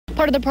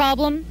Part of the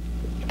problem?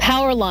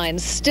 Power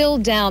lines still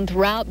down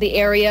throughout the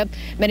area.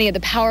 Many of the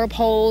power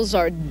poles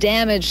are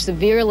damaged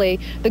severely.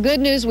 The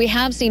good news, we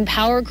have seen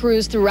power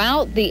crews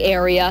throughout the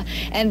area,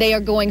 and they are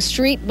going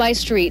street by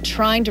street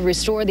trying to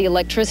restore the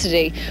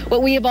electricity.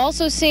 What we have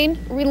also seen,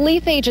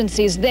 relief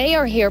agencies, they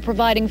are here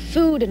providing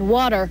food and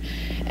water,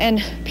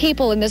 and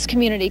people in this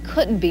community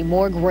couldn't be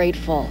more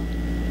grateful.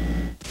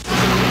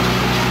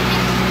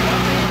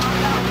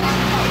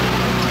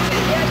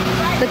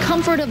 The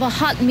comfort of a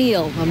hot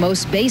meal, a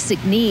most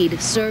basic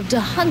need, served to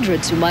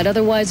hundreds who might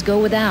otherwise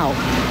go without.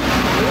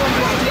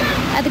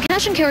 At the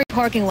cash and carry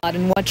parking lot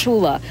in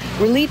Wauchula,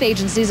 relief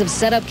agencies have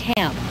set up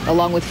camp.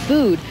 Along with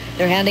food,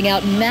 they're handing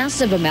out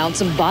massive amounts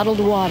of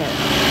bottled water.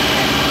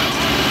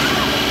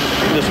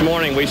 This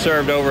morning we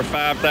served over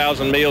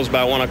 5,000 meals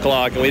by 1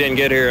 o'clock, and we didn't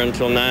get here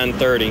until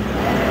 9:30.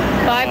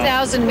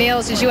 5,000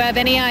 meals. Did you have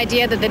any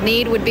idea that the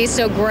need would be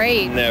so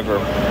great?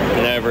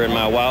 Never in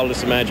my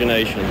wildest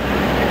imagination.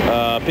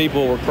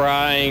 People were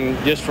crying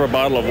just for a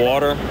bottle of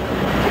water.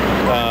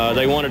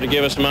 They wanted to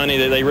give us money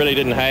that they really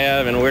didn't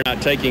have, and we're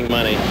not taking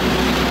money.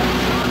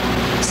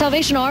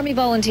 Salvation Army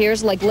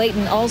volunteers like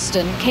Leighton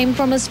Alston came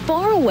from as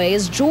far away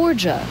as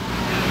Georgia.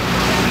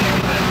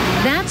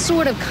 That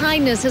sort of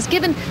kindness has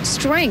given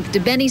strength to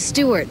Benny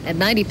Stewart. At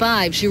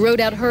 95, she rode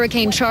out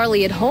Hurricane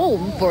Charley at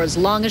home for as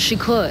long as she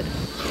could.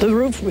 The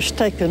roof was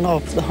taken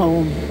off the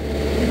home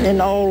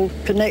and all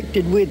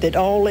connected with it,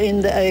 all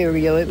in the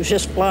area. It was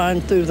just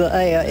flying through the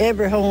air.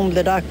 Every home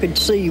that I could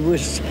see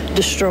was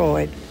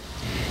destroyed.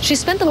 She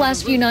spent the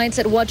last few nights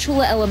at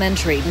Wauchula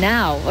Elementary,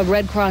 now a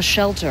Red Cross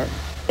shelter.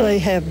 They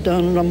have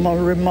done a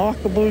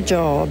remarkable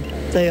job.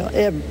 They are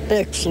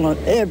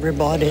excellent,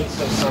 everybody.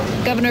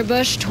 Governor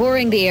Bush,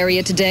 touring the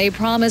area today,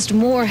 promised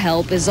more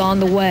help is on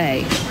the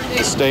way.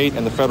 The state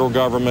and the federal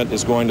government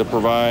is going to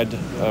provide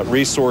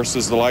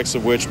resources, the likes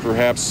of which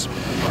perhaps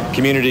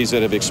communities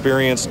that have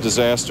experienced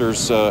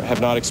disasters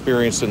have not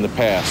experienced in the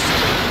past.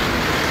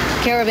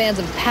 Caravans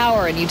of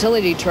power and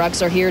utility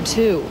trucks are here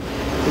too.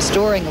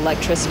 Restoring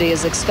electricity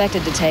is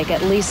expected to take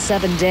at least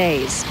 7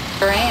 days.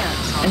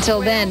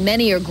 Until then,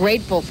 many are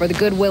grateful for the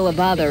goodwill of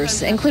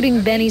others,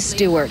 including Benny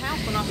Stewart,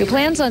 who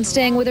plans on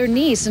staying with her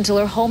niece until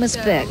her home is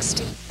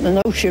fixed. I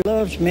know she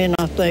loves me, and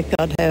I think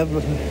I'd have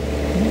a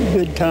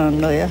good time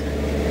there.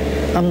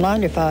 I'm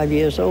 95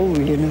 years old,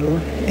 you know.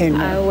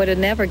 And I would have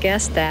never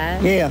guessed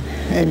that. Yeah,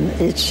 and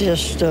it's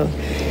just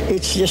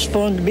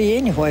fun to be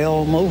anywhere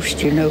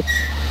almost, you know.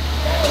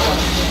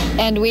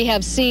 And we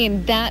have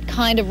seen that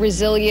kind of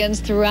resilience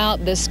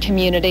throughout this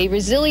community,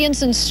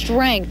 resilience and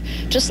strength,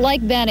 just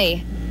like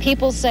Benny.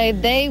 People say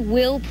they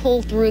will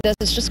pull through this.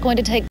 It's just going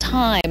to take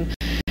time,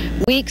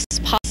 weeks,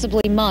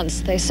 possibly months.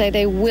 They say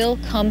they will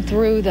come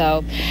through,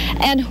 though.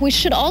 And we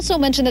should also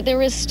mention that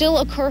there is still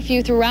a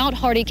curfew throughout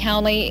Hardee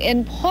County,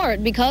 in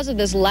part because of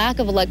this lack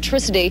of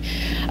electricity.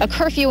 A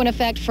curfew in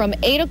effect from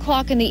 8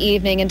 o'clock in the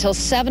evening until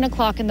 7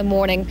 o'clock in the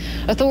morning.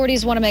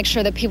 Authorities want to make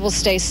sure that people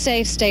stay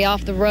safe, stay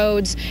off the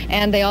roads,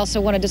 and they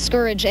also want to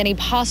discourage any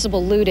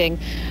possible looting,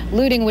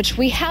 which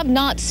we have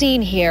not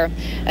seen here.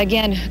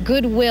 Again,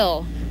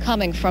 goodwill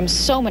coming from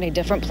so many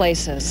different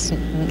places.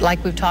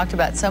 Like we've talked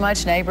about so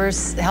much,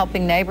 neighbors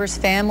helping neighbors,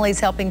 families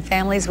helping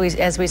families,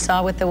 as we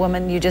saw with the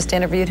woman you just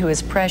interviewed, who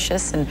is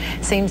precious and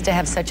seems to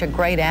have such a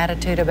great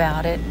attitude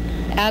about it.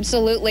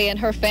 Absolutely, and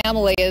her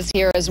family is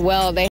here as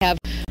well. They have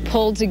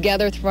pulled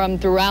together from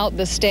throughout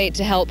the state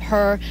to help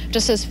her,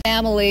 just as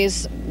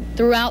families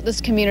throughout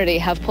this community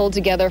have pulled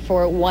together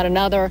for one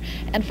another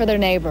and for their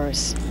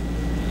neighbors.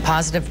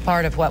 Positive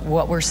part of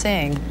what we're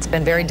seeing. It's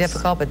been very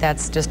difficult, but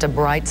that's just a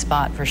bright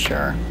spot for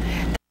sure.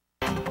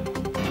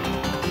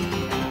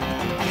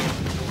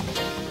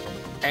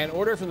 An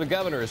order from the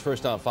governor is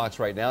first on Fox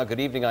right now. Good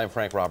evening, I'm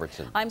Frank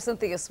Robertson. I'm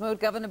Cynthia Smoot.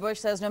 Governor Bush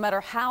says no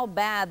matter how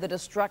bad the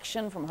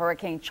destruction from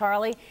Hurricane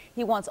Charley,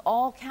 he wants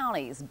all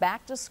counties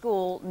back to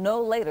school no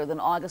later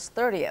than August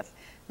 30th.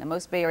 Now,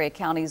 most Bay Area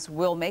counties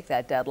will make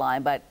that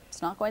deadline, but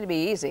it's not going to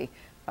be easy.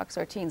 Fox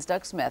 13's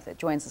Doug Smith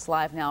joins us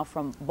live now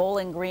from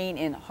Bowling Green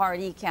in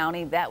Hardee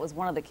County. That was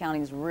one of the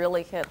counties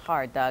really hit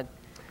hard, Doug.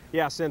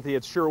 Yeah, Cynthia,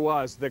 it sure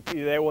was.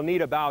 They will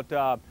need about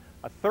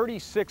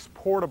 36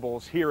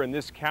 portables here in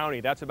this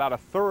county. That's about a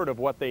third of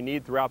what they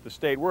need throughout the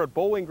state. We're at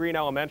Bowling Green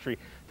Elementary.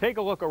 Take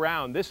a look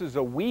around. This is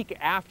a week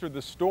after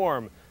the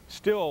storm.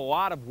 Still a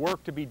lot of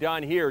work to be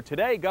done here.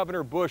 Today,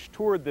 Governor Bush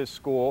toured this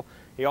school.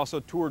 He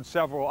also toured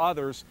several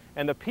others,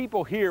 and the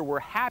people here were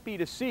happy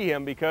to see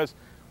him because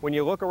when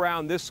you look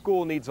around, this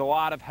school needs a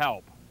lot of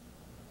help.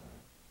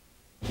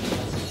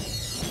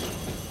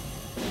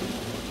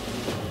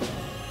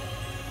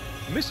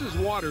 Mrs.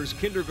 Waters'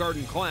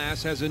 kindergarten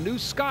class has a new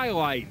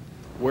skylight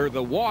where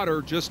the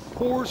water just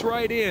pours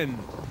right in.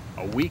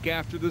 A week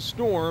after the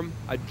storm,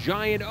 a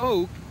giant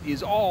oak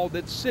is all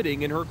that's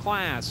sitting in her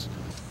class.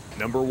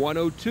 Number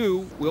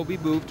 102 will be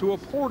moved to a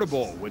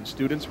portable when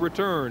students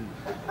return.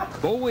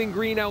 Bowling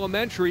Green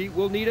Elementary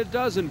will need a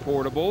dozen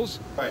portables.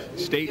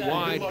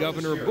 Statewide,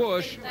 Governor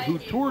Bush, who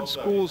toured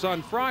schools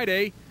on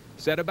Friday,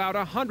 said about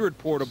 100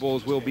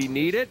 portables will be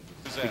needed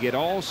to get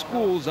all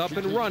schools up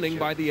and running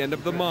by the end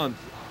of the month.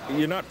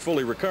 you're not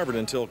fully recovered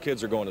until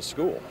kids are going to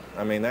school.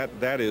 I mean,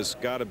 that is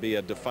got to be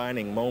a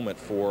defining moment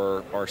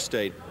for our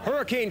state.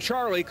 Hurricane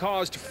Charley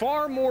caused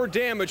far more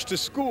damage to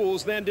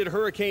schools than did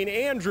Hurricane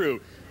Andrew.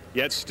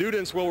 Yet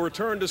students will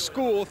return to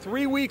school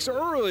 3 weeks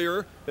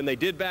earlier than they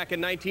did back in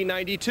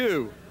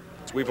 1992.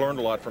 We've learned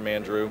a lot from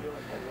Andrew,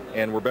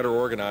 and we're better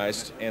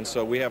organized, and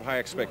so we have high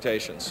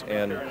expectations.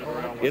 And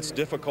it's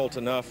difficult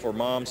enough for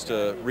moms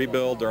to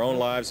rebuild their own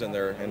lives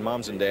and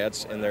moms and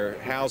dads in their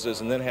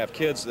houses, and then have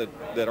kids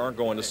that aren't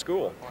going to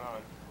school.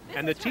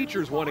 And the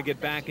teachers want to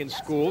get back in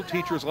school,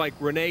 teachers like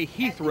Renee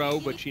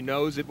Heathrow, but she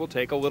knows it will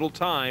take a little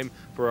time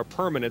for a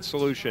permanent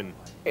solution.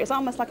 It's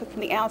almost like from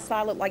the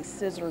outside, look like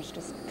scissors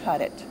just cut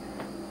it.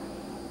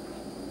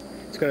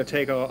 It's going to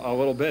take a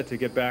little bit to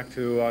get back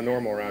to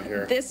normal around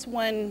here. This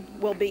one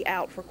will be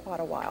out for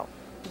quite a while.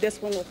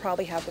 This one will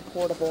probably have the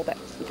portable that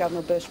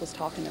Governor Bush was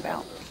talking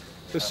about.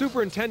 The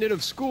superintendent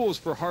of schools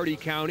for Hardee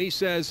County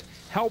says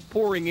help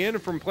pouring in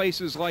from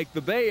places like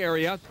the Bay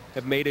Area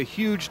have made a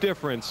huge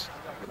difference.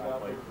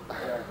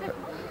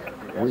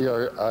 We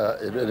are,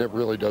 and it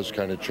really does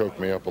kind of choke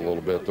me up a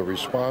little bit. The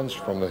response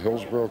from the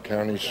Hillsborough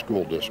County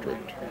School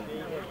District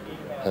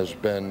has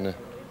been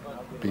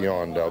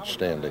beyond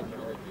outstanding.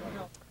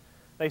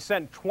 They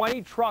sent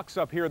 20 trucks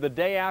up here the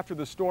day after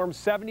the storm,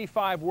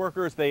 75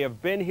 workers. They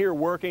have been here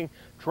working,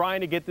 trying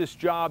to get this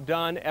job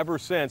done ever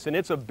since, and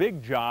it's a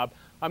big job.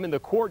 I'm in the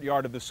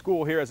courtyard of the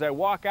school here. As I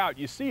walk out,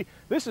 you see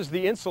this is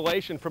the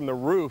insulation from the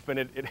roof, and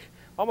it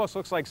almost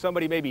looks like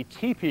somebody maybe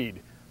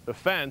teepeed the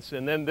fence,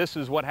 and then this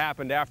is what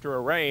happened after a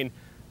rain.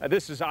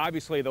 This is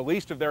obviously the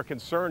least of their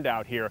concern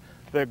out here.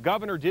 The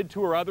governor did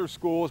tour other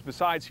schools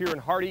besides here in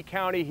Hardee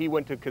County. He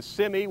went to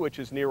Kissimmee, which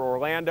is near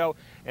Orlando,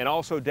 and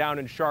also down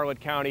in Charlotte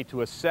County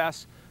to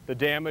assess the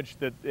damage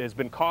that has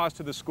been caused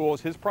to the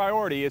schools. His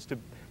priority is to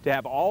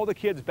have all the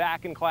kids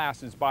back in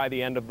classes by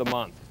the end of the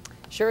month.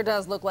 Sure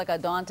does look like a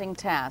daunting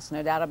task,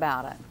 no doubt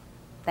about it.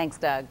 Thanks,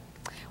 Doug.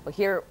 Well,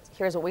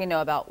 here's what we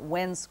know about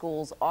when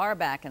schools are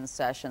back in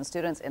session.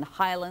 Students in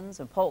Highlands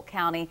and Polk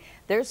County,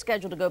 they're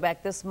scheduled to go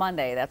back this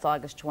Monday. That's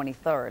August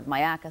 23rd.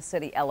 Myakka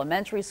City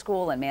Elementary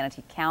School in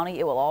Manatee County,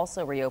 it will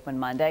also reopen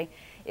Monday.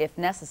 If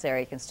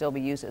necessary, it can still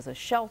be used as a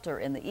shelter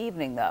in the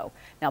evening, though.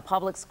 Now,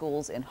 public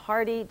schools in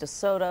Hardee,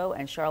 DeSoto,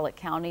 and Charlotte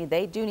County,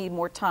 they do need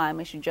more time,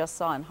 as you just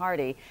saw in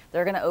Hardee.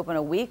 They're going to open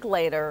a week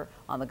later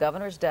on the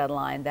governor's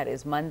deadline. That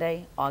is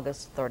Monday,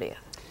 August 30th.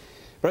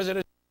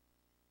 President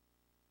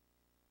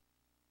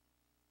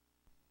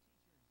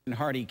in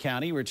Hardee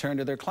County returned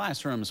to their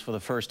classrooms for the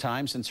first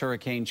time since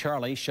Hurricane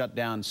Charley shut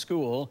down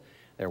school.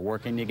 They're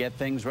working to get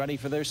things ready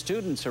for their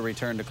students who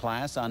return to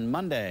class on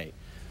Monday.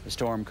 The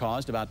storm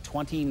caused about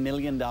 $20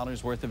 million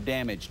worth of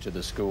damage to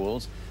the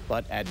schools,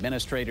 but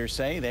administrators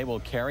say they will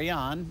carry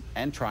on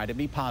and try to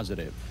be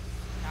positive.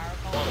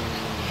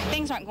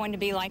 Things aren't going to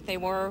be like they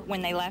were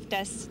when they left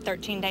us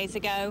 13 days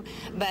ago,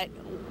 but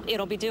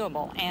it'll be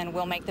doable, and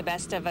we'll make the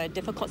best of a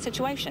difficult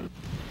situation.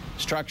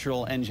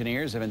 Structural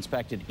engineers have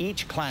inspected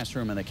each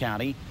classroom in the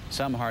county.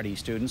 Some Hardee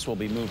students will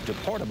be moved to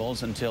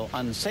portables until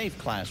unsafe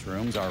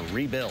classrooms are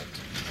rebuilt.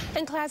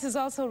 And classes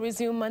also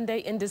resume Monday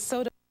in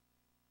DeSoto.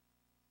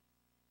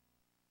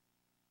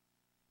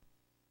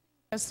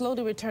 Are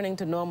slowly returning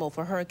to normal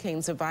for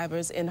hurricane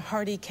survivors in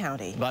Hardee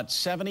County. But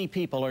 70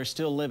 people are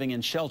still living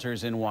in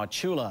shelters in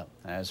Wauchula.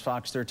 As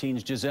Fox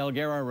 13's Giselle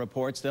Guerra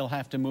reports, they'll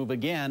have to move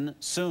again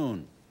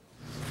soon.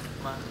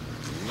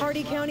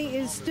 Hardee County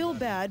is still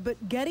bad, but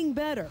getting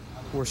better.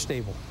 We're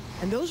stable.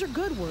 And those are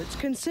good words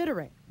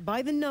considering.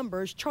 By the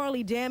numbers,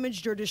 Charley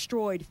damaged or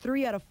destroyed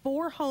 3 out of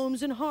 4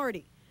 homes in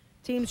Hardee.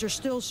 Teams are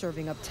still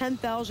serving up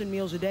 10,000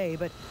 meals a day,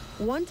 but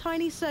one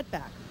tiny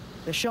setback.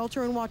 The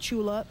shelter in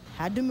Wauchula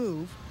had to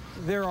move.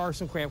 There are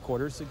some cramped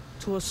quarters.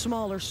 To a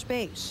smaller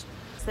space.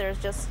 There's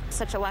just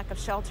such a lack of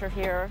shelter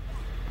here,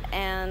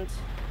 and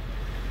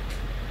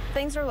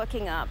things are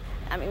looking up.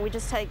 I mean, we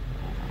just take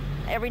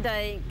every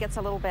day gets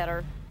a little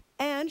better.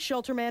 And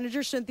shelter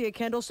manager Cynthia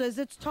Kendall says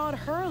it's taught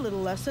her a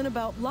little lesson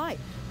about life.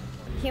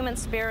 Human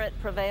spirit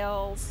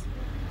prevails.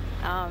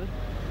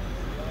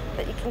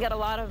 That you can get a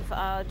lot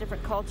of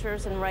different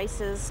cultures and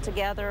races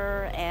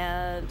together,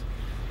 and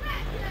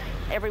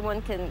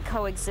everyone can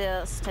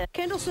coexist.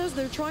 Kendall says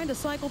they're trying to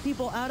cycle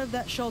people out of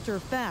that shelter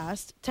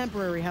fast.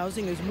 Temporary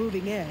housing is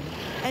moving in,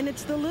 and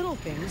it's the little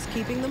things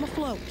keeping them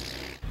afloat.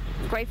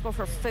 Grateful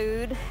for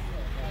food,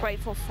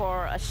 grateful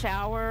for a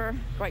shower,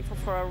 grateful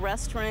for a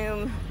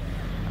restroom,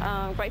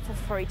 grateful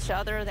for each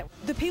other.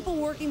 The people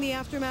working the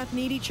aftermath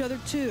need each other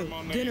too.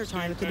 Dinner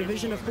time at the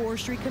Division of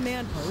Forestry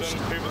Command Post.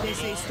 They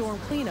say storm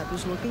cleanup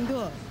is looking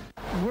good.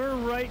 We're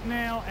right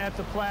now at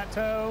the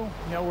plateau.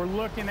 You know, we're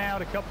looking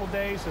out a couple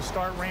days to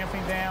start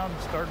ramping down,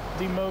 start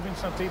demoving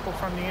some people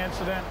from the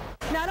incident.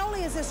 Not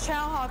only is this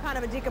chow hall kind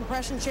of a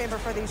decompression chamber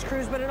for these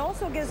crews, but it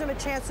also gives them a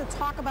chance to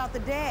talk about the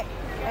day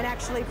and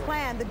actually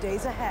plan the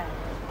days ahead.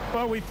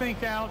 Well, we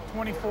think out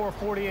 24,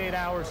 48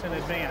 hours in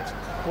advance.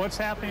 What's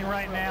happening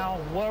right now,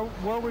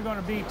 where we're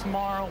going to be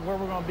tomorrow, where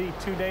we're going to be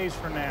 2 days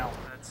from now.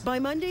 By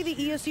Monday, the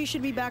ESC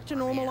should be back to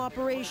normal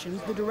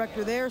operations. The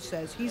director there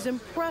says he's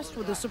impressed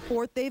with the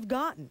support they've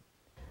gotten.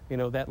 You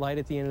know, that light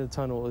at the end of the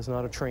tunnel is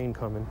not a train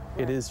coming.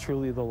 It is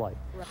truly the light.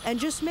 And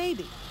just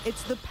maybe,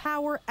 it's the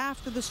power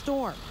after the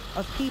storm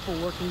of people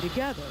working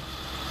together,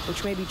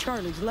 which may be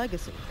Charlie's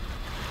legacy.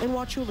 In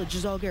Wauchula,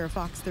 Giselle Guerra,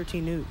 Fox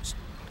 13 News.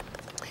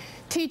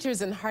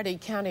 Teachers in Hardee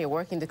County are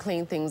working to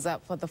clean things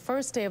up for the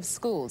first day of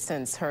school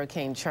since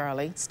Hurricane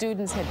Charley.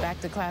 Students head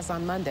back to class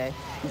on Monday.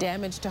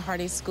 Damage to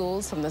Hardee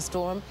schools from the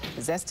storm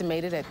is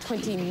estimated at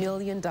 $20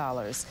 million.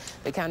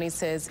 The county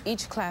says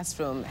each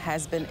classroom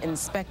has been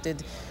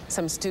inspected.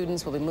 Some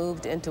students will be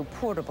moved into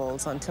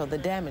portables until the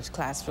damaged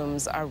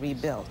classrooms are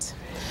rebuilt.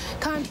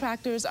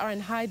 Contractors are in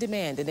high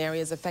demand in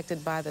areas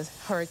affected by the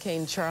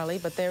Hurricane Charley,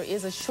 but there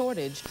is a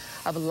shortage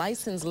of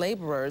licensed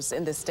laborers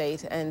in the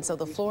state, and so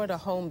the Florida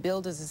Home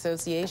Builders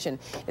Association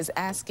is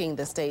asking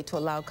the state to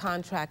allow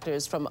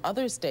contractors from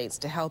other states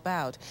to help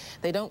out.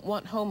 They don't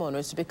want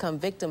homeowners to become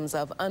victims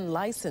of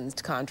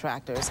unlicensed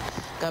contractors.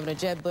 Governor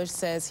Jeb Bush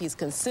says he's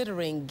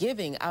considering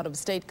giving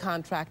out-of-state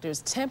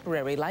contractors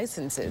temporary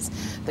licenses.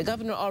 The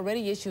governor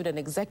already issued an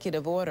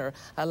executive order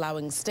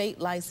allowing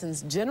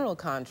state-licensed general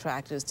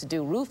contractors to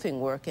do roofing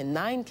work in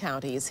 9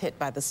 counties hit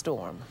by the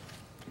storm.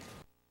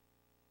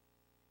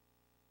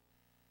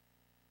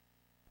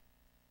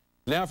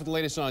 Now for the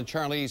latest on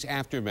Charley's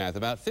aftermath.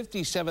 About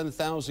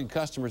 57,000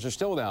 customers are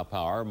still without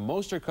power.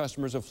 Most are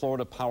customers of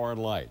Florida Power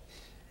and Light.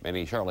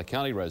 Many Charlotte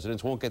County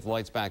residents won't get the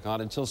lights back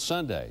on until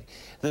Sunday.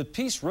 The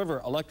Peace River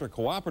Electric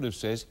Cooperative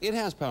says it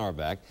has power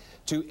back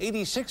to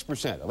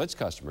 86% of its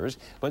customers,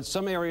 but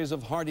some areas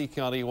of Hardee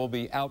County will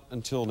be out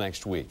until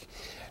next week.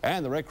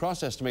 And the Red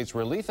Cross estimates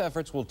relief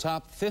efforts will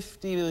top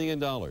 $50 million.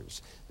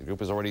 The group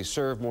has already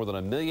served more than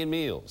 1 million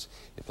meals.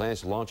 It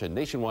plans to launch a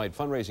nationwide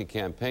fundraising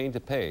campaign to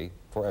pay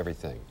for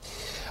everything.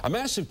 A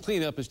massive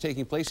cleanup is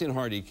taking place in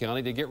Hardee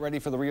County to get ready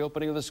for the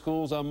reopening of the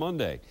schools on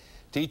Monday.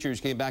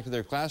 Teachers came back to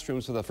their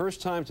classrooms for the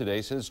first time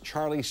today since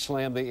Charley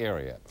slammed the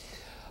area.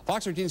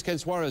 Fox 13's Ken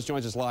Suarez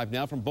joins us live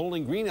now from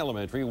Bowling Green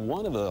Elementary,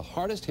 one of the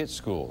hardest hit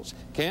schools.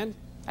 Ken?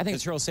 I think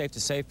it's real safe to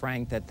say,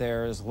 Frank, that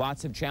there's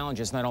lots of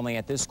challenges, not only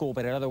at this school,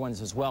 but at other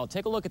ones as well.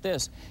 Take a look at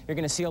this. You're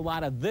going to see a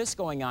lot of this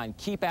going on.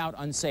 Keep out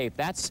unsafe.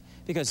 That's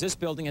because this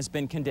building has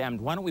been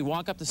condemned. Why don't we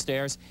walk up the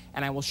stairs,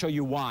 and I will show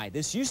you why.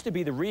 This used to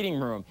be the reading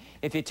room.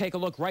 If you take a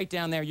look right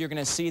down there, you're going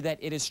to see that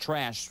it is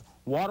trashed.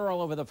 Water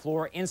all over the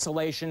floor,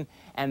 insulation,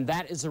 and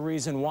that is the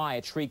reason why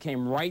a tree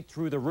came right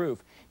through the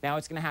roof. Now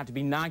it's going to have to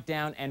be knocked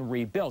down and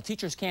rebuilt.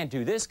 Teachers can't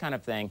do this kind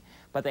of thing,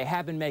 but they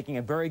have been making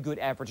a very good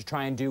effort to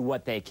try and do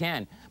what they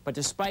can. But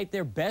despite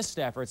their best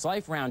efforts,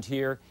 life around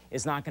here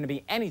is not going to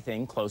be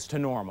anything close to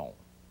normal.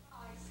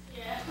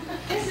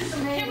 This is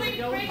amazing. Can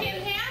we break it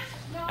in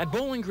half? At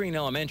Bowling Green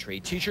Elementary,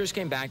 teachers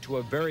came back to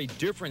a very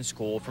different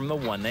school from the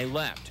one they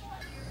left.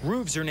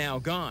 Roofs are now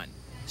gone.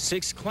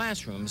 6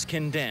 classrooms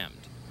condemned.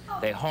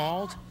 They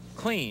hauled,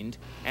 cleaned,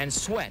 and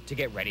sweat to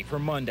get ready for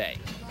Monday.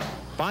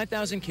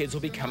 5,000 kids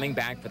will be coming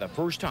back for the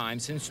first time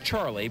since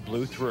Charley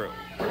blew through.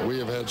 We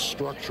have had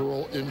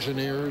structural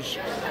engineers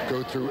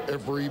go through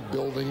every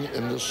building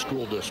in this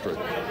school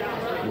district.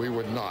 We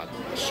would not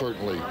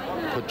certainly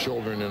put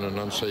children in an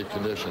unsafe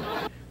condition.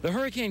 The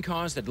hurricane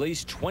caused at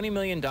least $20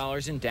 million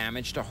in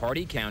damage to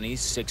Hardee County's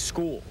 6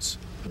 schools.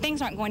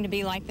 Things aren't going to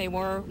be like they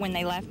were when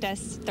they left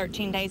us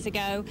 13 days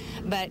ago,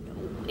 but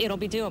it'll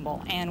be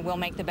doable, and we'll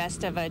make the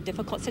best of a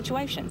difficult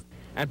situation.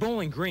 At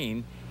Bowling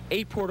Green,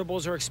 8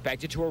 portables are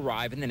expected to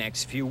arrive in the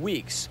next few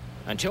weeks.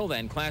 Until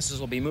then, classes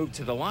will be moved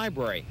to the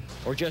library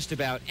or just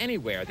about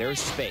anywhere there's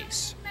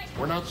space.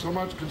 We're not so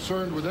much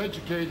concerned with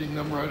educating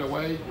them right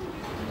away,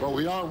 but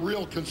we are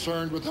real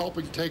concerned with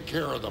helping take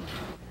care of them.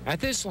 At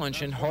this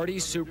luncheon,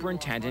 Hardee's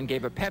superintendent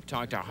gave a pep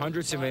talk to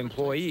hundreds of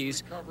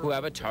employees who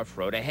have a tough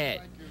road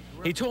ahead.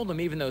 He told them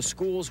even though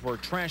schools were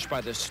trashed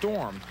by the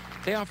storm,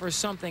 they offer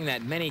something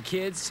that many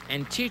kids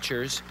and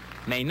teachers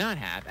may not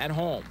have at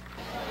home: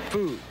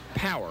 food,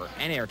 power,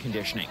 and air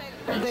conditioning.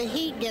 The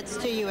heat gets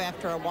to you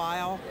after a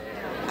while.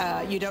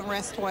 You don't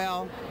rest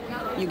well.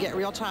 You get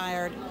real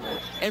tired.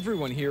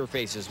 Everyone here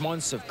faces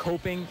months of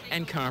coping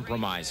and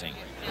compromising.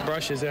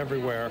 Brush is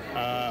everywhere.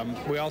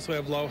 We also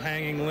have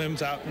low-hanging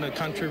limbs out in the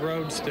country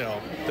road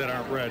still that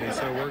aren't ready,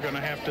 so we're going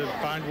to have to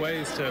find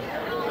ways to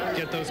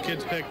get those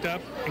kids picked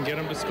up and get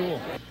them to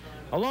school.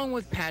 Along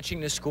with patching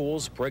the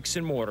school's bricks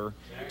and mortar,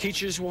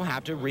 teachers will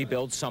have to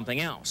rebuild something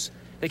else: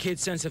 the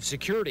kids' sense of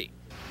security,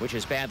 which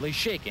is badly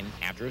shaken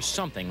after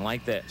something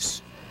like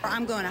this.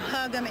 I'm going to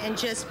hug them and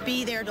just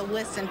be there to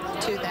listen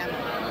to them.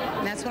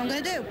 And that's what I'm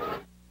going to do.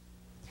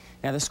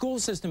 Now, the school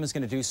system is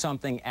going to do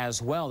something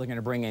as well. They're going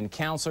to bring in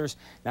counselors,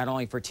 not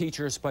only for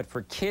teachers, but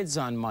for kids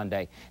on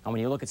Monday. And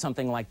when you look at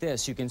something like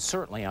this, you can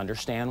certainly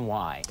understand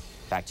why.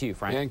 Back to you,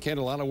 Frank. And Ken,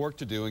 a lot of work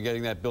to do in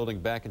getting that building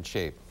back in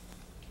shape.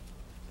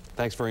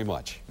 Thanks very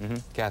much.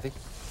 Kathy?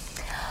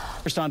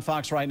 First on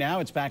Fox right now,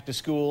 it's back to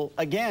school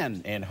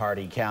again in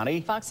Hardee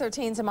County. Fox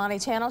 13's Amani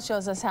Channel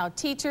shows us how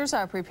teachers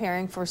are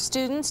preparing for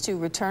students to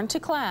return to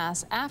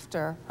class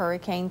after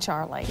Hurricane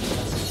Charley.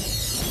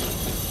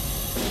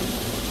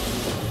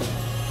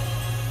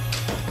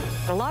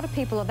 A lot of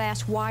people have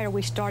asked, why are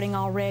we starting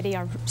already?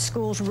 Our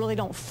schools really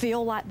don't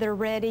feel like they're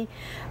ready,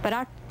 but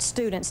our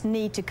students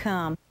need to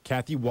come.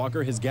 Kathy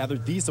Walker has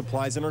gathered these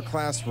supplies in her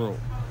classroom,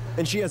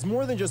 and she has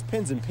more than just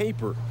pens and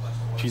paper.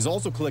 She's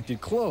also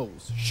collected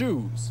clothes,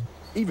 shoes,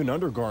 even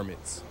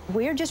undergarments.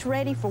 We're just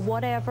ready for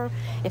whatever.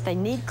 If they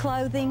need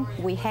clothing,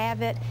 we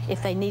have it.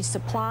 If they need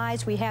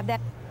supplies, we have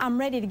that. I'm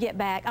ready to get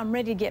back. I'm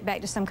ready to get back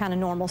to some kind of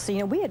normalcy. You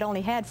know, we had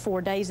only had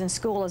 4 days in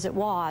school as it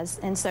was,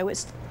 and so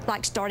it's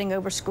like starting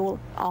over school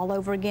all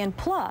over again,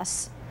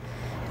 plus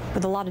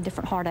with a lot of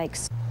different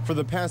heartaches. For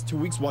the past 2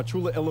 weeks,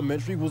 Wauchula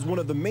Elementary was one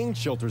of the main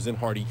shelters in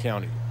Hardee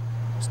County.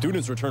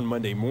 Students returned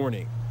Monday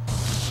morning.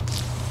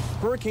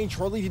 Hurricane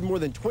Charley did more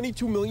than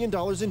 $22 million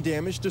in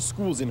damage to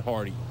schools in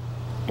Hardee.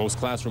 Most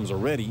classrooms are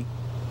ready,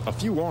 a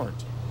few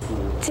aren't.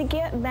 To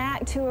get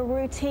back to a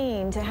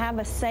routine, to have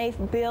a safe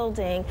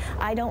building,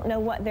 I don't know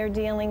what they're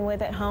dealing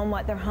with at home,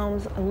 what their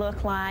homes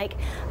look like.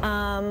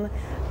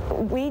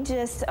 We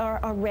just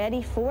are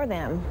ready for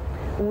them.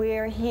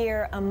 We're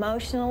here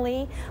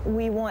emotionally.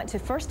 We want to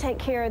first take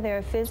care of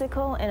their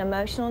physical and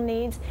emotional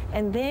needs,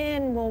 and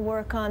then we'll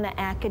work on the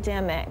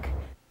academic.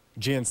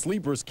 Jan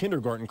Sleeper's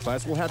kindergarten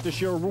class will have to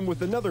share a room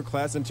with another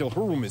class until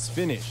her room is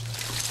finished.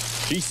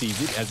 She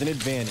sees it as an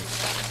advantage.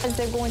 As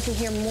they're going to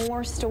hear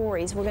more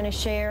stories, we're going to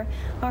share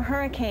our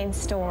hurricane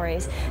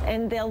stories,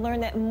 and they'll learn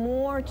that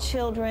more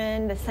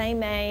children the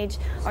same age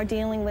are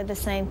dealing with the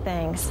same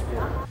things.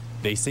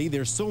 They say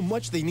there's so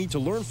much they need to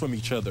learn from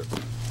each other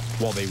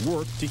while they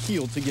work to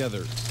heal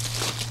together.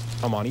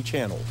 Amani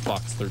Channel,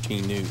 Fox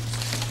 13 News.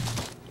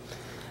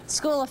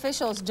 School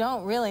officials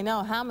don't really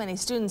know how many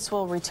students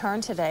will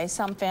return today.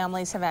 Some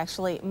families have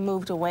actually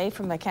moved away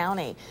from the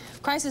county.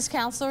 Crisis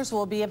counselors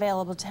will be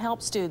available to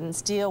help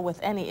students deal with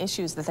any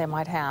issues that they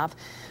might have.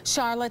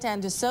 Charlotte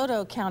and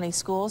DeSoto County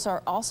schools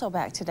are also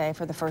back today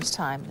for the first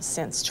time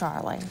since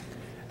Charley.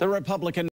 The Republican